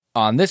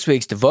On this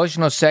week's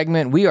devotional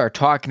segment, we are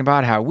talking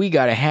about how we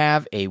got to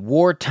have a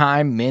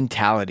wartime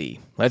mentality.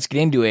 Let's get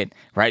into it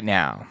right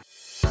now.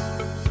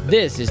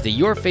 This is the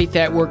Your Faith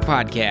at Work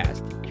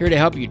podcast, here to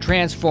help you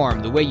transform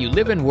the way you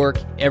live and work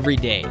every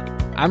day.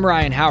 I'm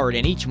Ryan Howard,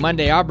 and each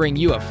Monday I'll bring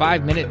you a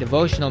 5-minute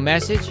devotional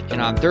message, and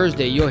on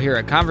Thursday you'll hear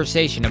a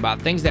conversation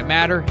about things that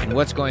matter and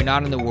what's going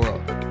on in the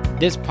world.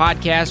 This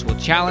podcast will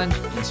challenge,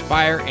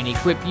 inspire, and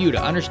equip you to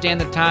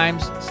understand the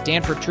times,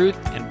 stand for truth,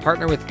 and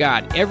partner with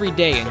God every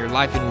day in your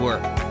life and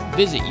work.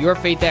 Visit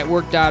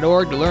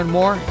yourfaithatwork.org to learn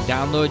more and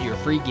download your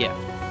free gift.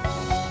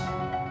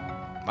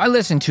 I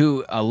listen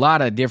to a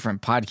lot of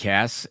different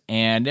podcasts,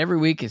 and every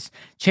week it's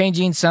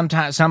changing.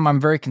 Sometimes some I'm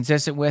very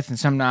consistent with and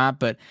some not,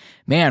 but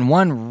man,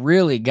 one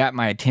really got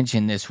my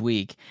attention this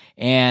week,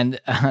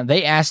 and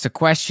they asked a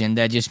question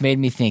that just made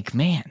me think,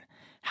 man,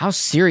 how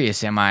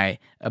serious am I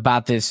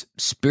about this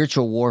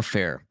spiritual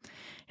warfare?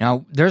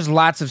 Now, there's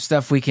lots of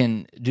stuff we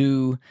can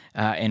do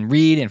and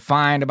read and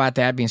find about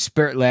that, being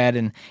spirit-led,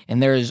 and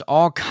there's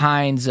all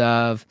kinds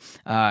of,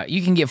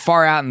 you can get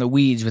far out in the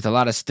weeds with a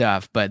lot of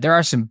stuff, but there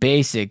are some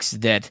basics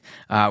that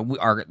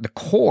are the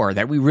core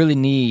that we really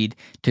need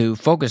to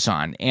focus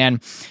on.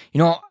 And,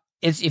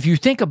 if you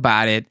think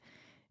about it,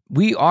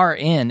 we are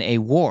in a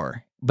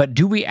war. But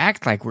do we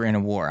act like we're in a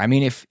war? I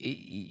mean, if,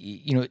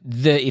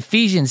 the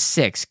Ephesians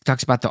 6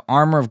 talks about the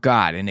armor of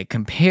God, and it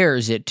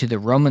compares it to the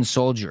Roman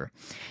soldier.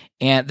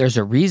 And there's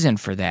a reason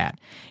for that.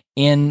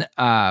 In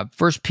 1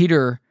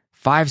 Peter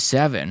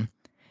 5:7,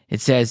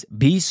 it says,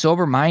 "Be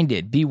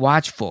sober-minded, be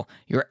watchful.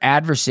 Your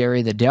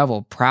adversary, the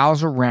devil,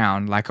 prowls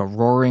around like a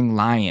roaring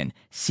lion,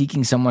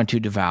 seeking someone to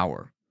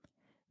devour."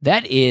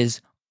 That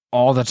is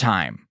all the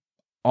time.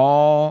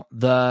 All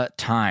the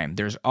time.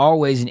 There's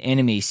always an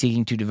enemy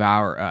seeking to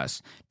devour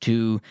us,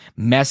 to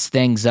mess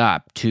things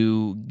up,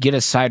 to get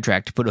us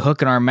sidetracked, to put a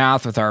hook in our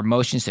mouth with our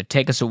emotions, to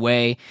take us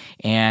away,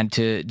 and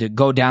to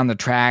go down the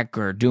track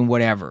or doing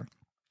whatever.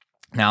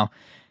 Now,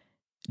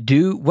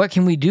 what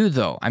can we do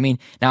though? I mean,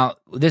 now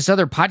this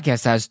other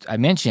podcast I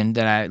mentioned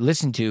that I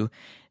listened to,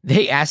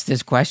 they asked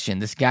this question.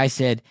 This guy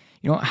said,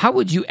 how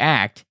would you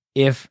act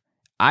if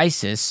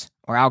ISIS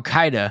or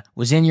Al-Qaeda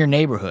was in your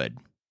neighborhood?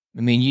 I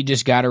mean, you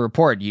just got a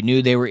report. You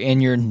knew they were in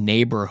your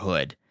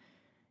neighborhood.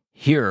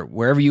 Here,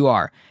 wherever you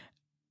are,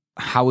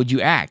 how would you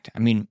act? I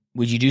mean,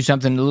 would you do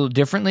something a little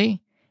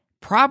differently?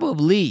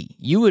 Probably.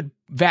 You would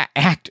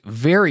act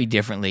very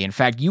differently. In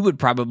fact, you would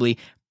probably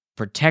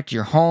protect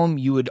your home.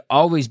 You would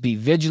always be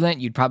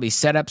vigilant. You'd probably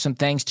set up some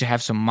things to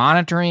have some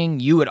monitoring.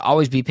 You would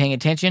always be paying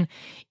attention.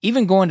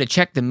 Even going to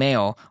check the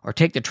mail or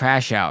take the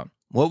trash out.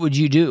 What would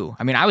you do?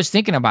 I mean, I was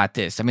thinking about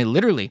this. I mean,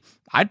 literally,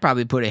 I'd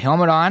probably put a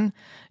helmet on,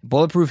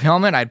 bulletproof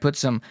helmet. I'd put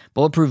some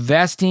bulletproof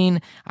vesting.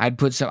 I'd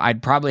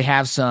probably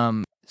have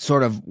some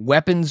sort of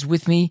weapons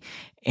with me,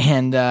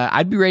 and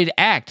I'd be ready to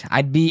act.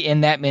 I'd be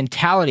in that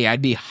mentality.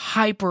 I'd be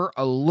hyper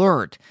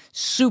alert,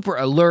 super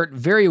alert,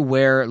 very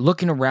aware,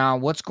 looking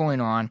around, what's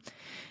going on.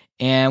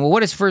 And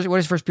what does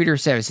First Peter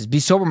say? It says, "Be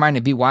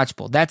sober-minded, be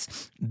watchful."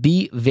 That's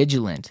be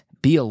vigilant,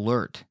 be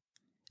alert.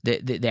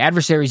 The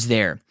adversary's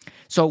there.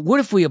 So what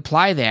if we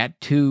apply that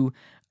to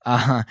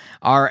our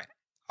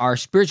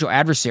spiritual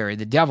adversary,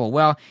 the devil?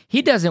 Well,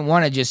 he doesn't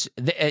want to just,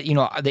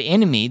 the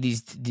enemy,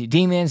 these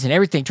demons and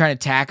everything trying to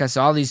attack us,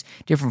 all these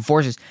different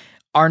forces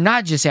are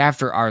not just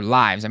after our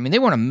lives. I mean, they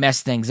want to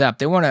mess things up.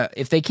 They want to,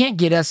 if they can't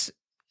get us,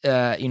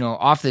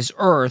 off this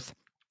earth,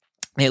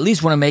 they at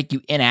least want to make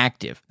you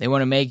inactive. They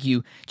want to make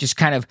you just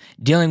kind of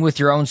dealing with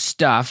your own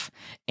stuff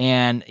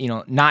and,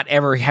 not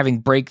ever having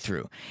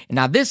breakthrough. And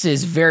now this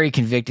is very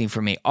convicting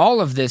for me.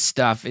 All of this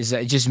stuff is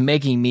just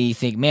making me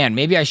think, man,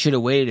 maybe I should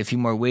have waited a few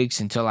more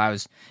weeks until I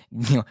was,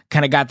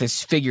 kind of got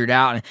this figured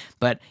out.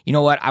 But you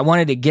know what? I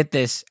wanted to get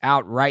this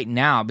out right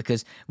now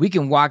because we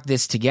can walk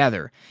this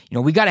together.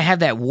 We got to have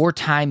that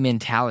wartime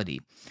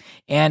mentality.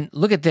 And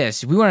look at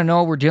this. We want to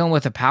know we're dealing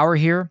with a power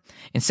here.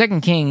 In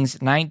 2 Kings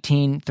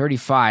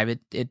 19:35,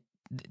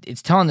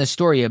 it's telling this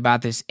story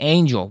about this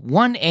angel.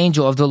 One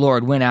angel of the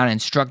Lord went out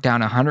and struck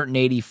down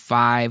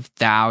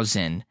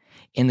 185,000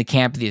 in the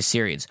camp of the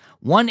Assyrians.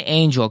 One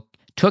angel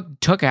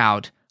took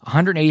out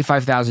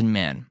 185,000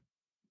 men.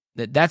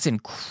 That's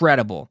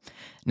incredible.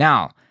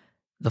 Now,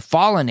 the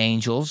fallen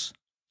angels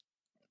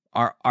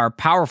are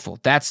powerful.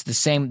 That's the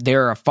same.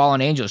 They're a fallen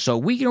angel. So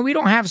we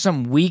don't have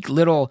some weak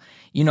little,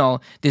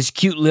 this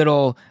cute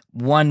little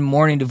one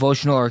morning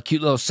devotional or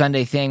cute little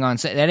Sunday thing on.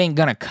 That ain't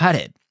gonna cut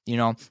it.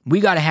 We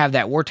got to have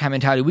that wartime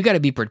mentality. We got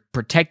to be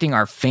protecting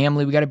our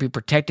family. We got to be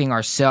protecting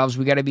ourselves.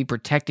 We got to be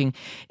protecting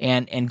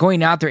and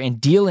going out there and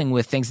dealing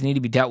with things that need to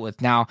be dealt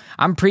with. Now,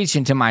 I'm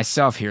preaching to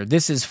myself here.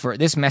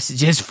 This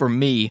message is for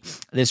me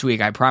this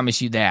week. I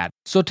promise you that.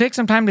 So take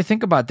some time to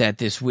think about that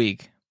this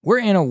week. We're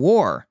in a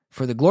war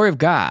for the glory of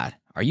God.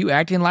 Are you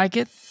acting like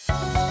it?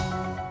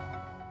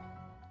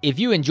 If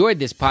you enjoyed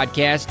this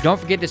podcast, don't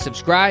forget to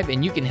subscribe,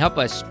 and you can help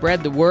us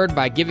spread the word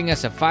by giving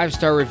us a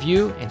 5-star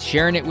review and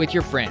sharing it with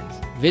your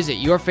friends. Visit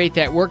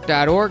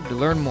yourfaithatwork.org to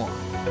learn more.